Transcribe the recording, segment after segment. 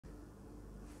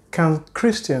Can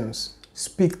Christians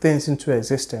speak things into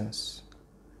existence?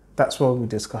 That's what we'll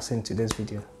discuss in today's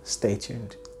video. Stay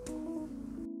tuned.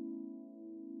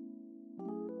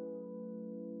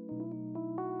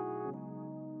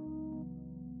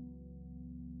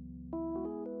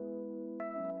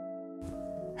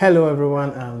 Hello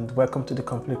everyone and welcome to The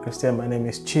Complete Christian. My name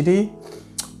is Chidi.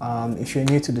 If you're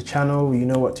new to the channel, you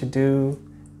know what to do.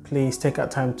 Please take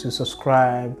out time to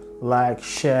subscribe, like,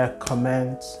 share,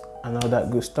 comment and all that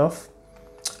good stuff.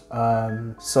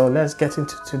 So let's get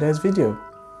into today's video.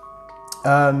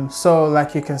 So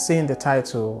like you can see in the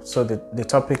title, so the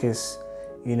topic is,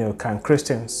 can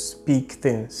Christians speak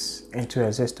things into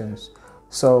existence?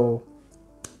 So,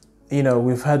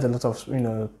 we've heard a lot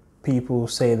of, people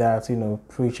say that,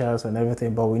 preachers and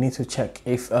everything, but we need to check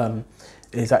if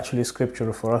it's actually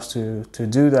scriptural for us to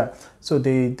do that. So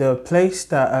the place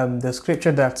that, the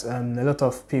scripture that a lot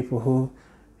of people who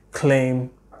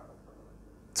claim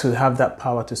to have that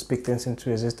power to speak things into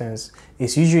existence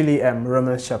is usually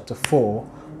Romans chapter 4,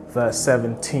 verse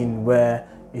 17, where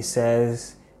it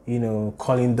says,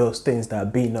 calling those things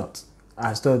that be not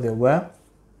as though they were.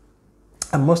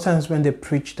 And most times when they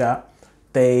preach that,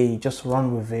 they just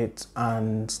run with it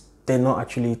and they're not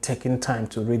actually taking time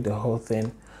to read the whole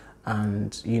thing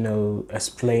and,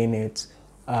 explain it,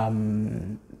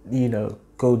 go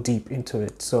deep into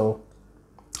it. So,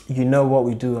 what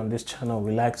we do on this channel,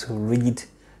 we like to read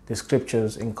the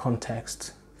scriptures in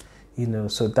context,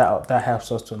 so that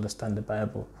helps us to understand the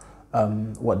Bible,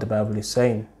 what the Bible is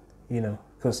saying,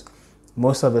 because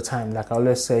most of the time, like I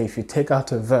always say, if you take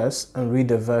out a verse and read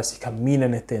the verse, it can mean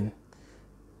anything.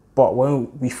 But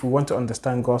if we want to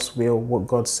understand God's will, what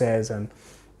God says, and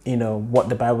what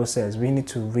the Bible says, we need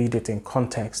to read it in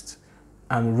context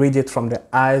and read it from the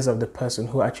eyes of the person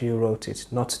who actually wrote it,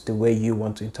 not the way you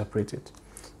want to interpret it.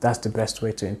 That's the best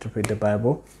way to interpret the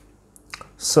Bible.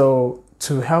 So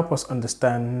to help us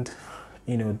understand,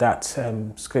 that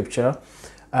scripture,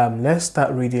 let's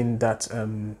start reading that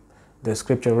the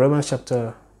scripture, Romans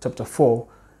chapter 4.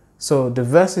 So the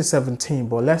verse is 17,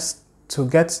 but to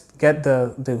get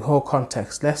the whole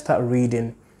context, let's start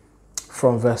reading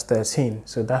from verse 13.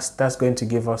 So that's going to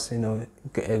give us,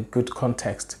 a good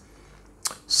context.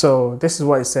 So this is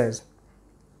what it says.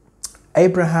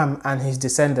 Abraham and his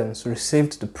descendants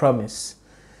received the promise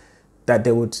that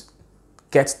they would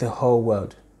get the whole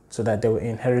world, so that they would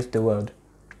inherit the world.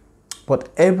 But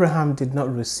Abraham did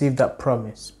not receive that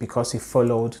promise because he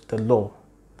followed the law.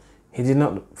 He did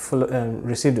not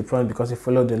receive the promise because he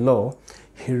followed the law.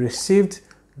 He received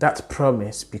that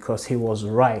promise because he was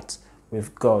right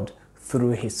with God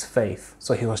through his faith.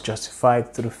 So he was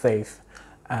justified through faith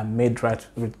and made right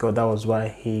with God. That was why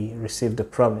he received the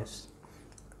promise,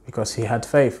 because he had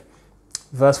faith.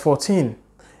 Verse 14,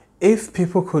 if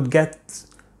people could get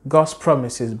God's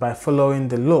promises by following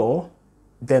the law,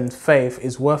 then faith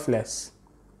is worthless.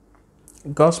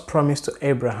 God's promise to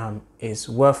Abraham is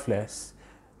worthless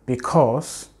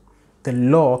because the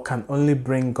law can only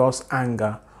bring God's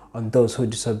anger on those who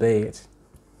disobey it.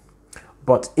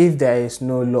 But if there is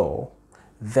no law,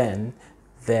 then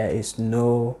there is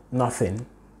nothing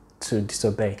to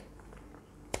disobey.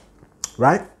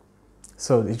 Right?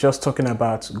 So it's just talking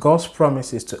about God's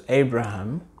promises to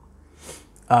Abraham,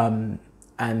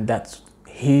 and that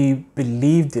he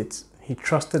believed it. He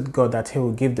trusted God that he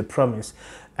will give the promise.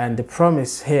 And the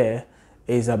promise here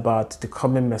is about the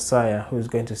coming Messiah who is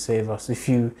going to save us. If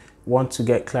you want to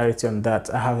get clarity on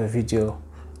that, I have a video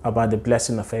about the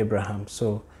blessing of Abraham.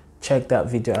 So check that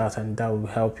video out and that will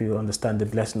help you understand the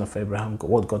blessing of Abraham,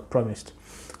 what God promised.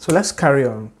 So let's carry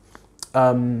on.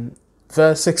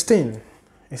 Verse 16,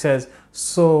 it says,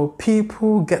 so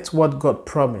people get what God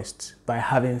promised by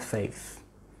having faith.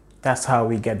 That's how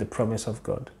we get the promise of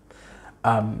God.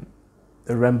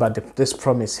 Remember, this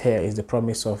promise here is the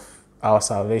promise of our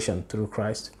salvation through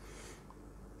Christ.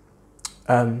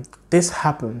 This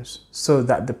happens so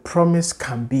that the promise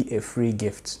can be a free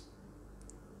gift.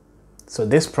 So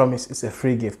this promise is a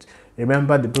free gift.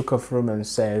 Remember, the book of Romans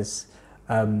says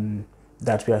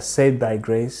that we are saved by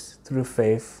grace through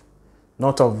faith,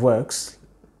 not of works,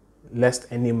 lest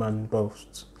any man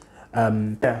boast.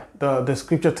 The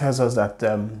scripture tells us that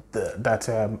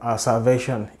our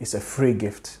salvation is a free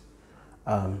gift.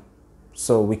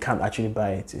 So we can't actually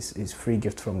buy it. It's free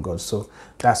gift from God. So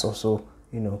that's also,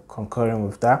 concurring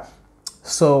with that.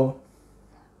 So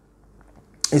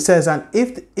it says, and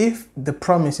if the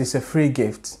promise is a free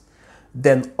gift,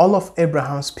 then all of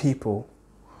Abraham's people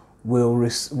will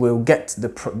get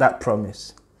that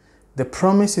promise. The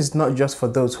promise is not just for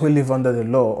those who live under the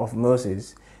law of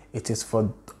Moses. It is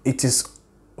for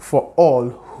all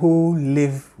who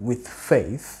live with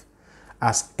faith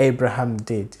as Abraham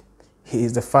did. He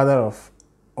is the father of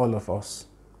all of us,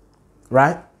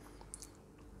 right?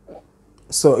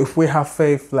 So if we have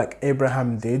faith like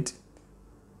Abraham did,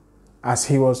 as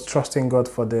he was trusting God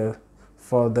for the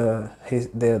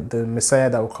Messiah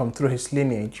that will come through his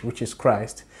lineage, which is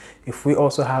Christ, if we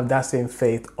also have that same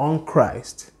faith on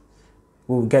Christ,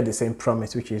 we will get the same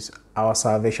promise, which is our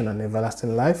salvation and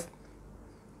everlasting life.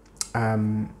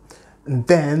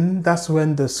 Then that's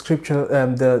when the scripture,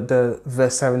 the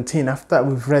verse 17, after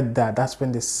we've read that, that's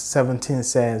when the 17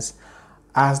 says,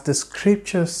 as the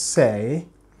scriptures say,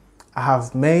 I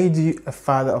have made you a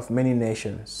father of many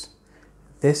nations.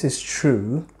 This is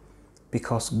true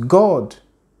because God,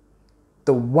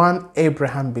 the one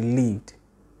Abraham believed,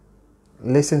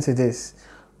 listen to this,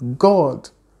 God,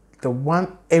 the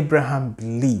one Abraham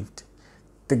believed,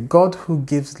 the God who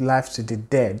gives life to the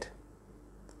dead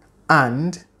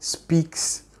and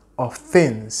speaks of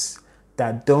things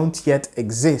that don't yet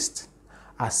exist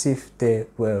as if they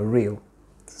were real.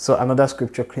 So another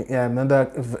scripture,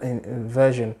 another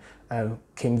version,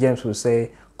 King James will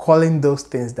say, calling those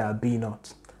things that be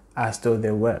not as though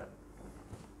they were.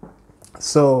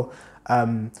 So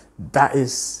that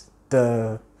is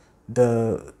the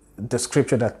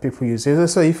scripture that people use.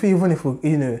 So even if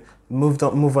we move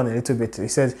on a little bit, it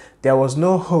says there was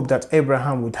no hope that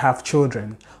Abraham would have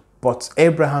children, but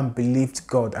Abraham believed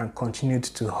God and continued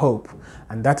to hope,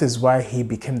 and that is why he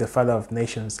became the father of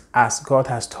nations, as God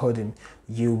has told him,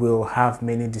 you will have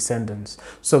many descendants.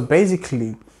 So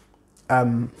basically,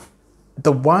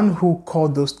 the one who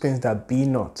called those things that be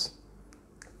not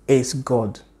is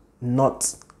God,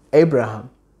 not Abraham.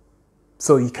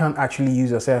 So you can't actually use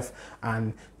yourself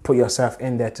and put yourself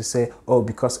in there to say, oh,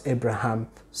 because Abraham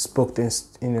spoke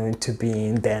things into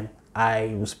being, then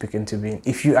I will speak into being.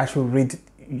 If you actually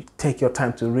take your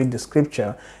time to read the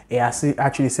scripture, it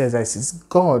actually says that it's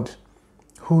God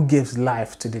who gives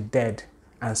life to the dead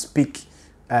and speak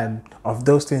of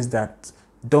those things that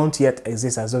don't yet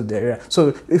exist as though they are.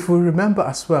 So if we remember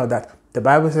as well that the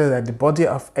Bible says that the body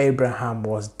of Abraham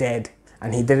was dead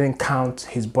and he didn't count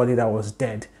his body that was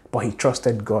dead, but he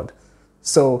trusted God.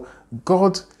 So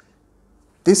God,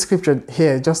 this scripture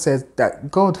here just says that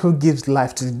God who gives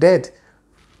life to the dead,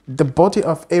 the body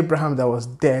of Abraham that was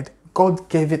dead, God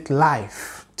gave it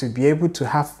life to be able to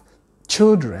have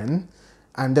children,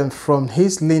 and then from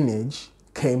his lineage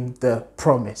came the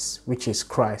promise, which is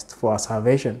Christ for our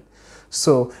salvation.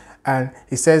 So, and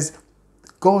he says,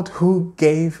 God who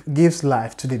gives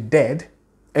life to the dead,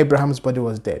 Abraham's body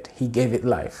was dead, he gave it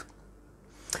life,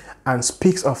 and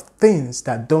speaks of things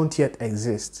that don't yet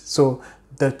exist. So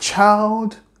the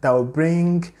child that will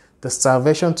bring the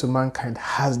salvation to mankind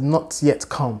has not yet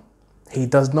come. He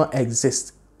does not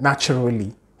exist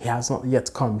naturally. He has not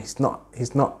yet come. He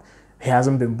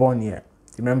hasn't been born yet.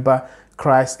 Remember,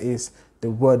 Christ is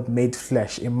the Word made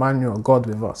flesh, Emmanuel, God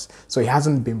with us. So he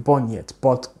hasn't been born yet.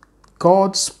 But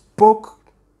God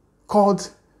called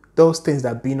those things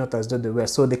that be not as though they were.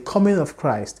 So the coming of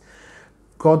Christ,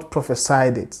 God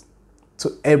prophesied it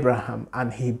to Abraham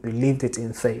and he believed it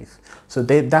in faith. So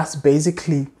that's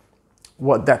basically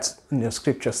what that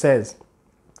scripture says.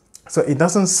 So it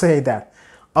doesn't say that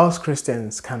us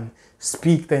Christians can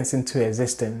speak things into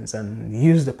existence and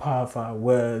use the power of our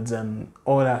words and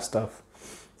all that stuff.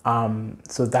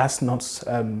 So that's not,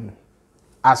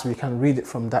 as we can read it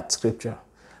from that scripture,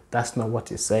 that's not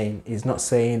what it's saying. It's not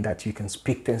saying that you can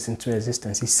speak things into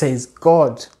existence. He says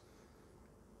God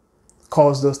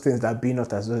calls those things that be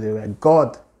not as though they were.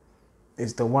 God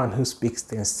is the one who speaks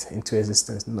things into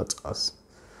existence, not us.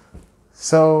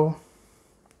 So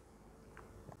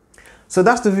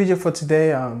that's the video for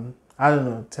today. I don't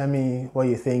know, tell me what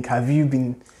you think. Have you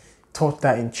been taught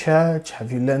that in church?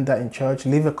 Have you learned that in church?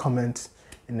 Leave a comment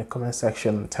in the comment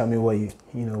section and tell me what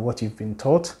what you've been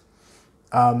taught.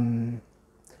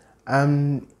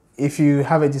 And if you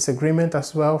have a disagreement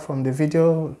as well from the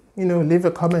video, leave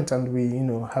a comment and we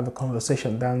have a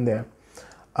conversation down there.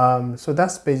 So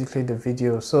that's basically the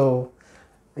video. So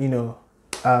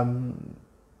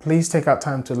please take out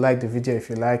time to like the video if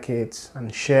you like it,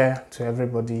 and share to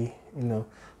everybody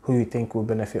who you think will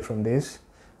benefit from this.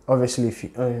 Obviously, if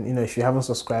you haven't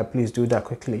subscribed, please do that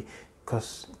quickly,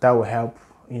 because that will help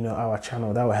our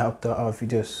channel, that will help our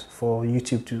videos for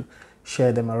YouTube to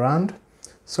share them around.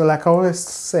 So like I always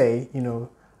say,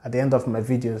 at the end of my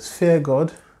videos, fear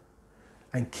God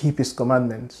and keep his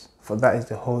commandments, for that is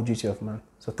the whole duty of man.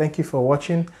 So thank you for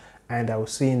watching, and I will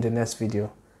see you in the next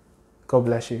video. God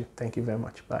bless you. Thank you very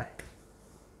much. Bye.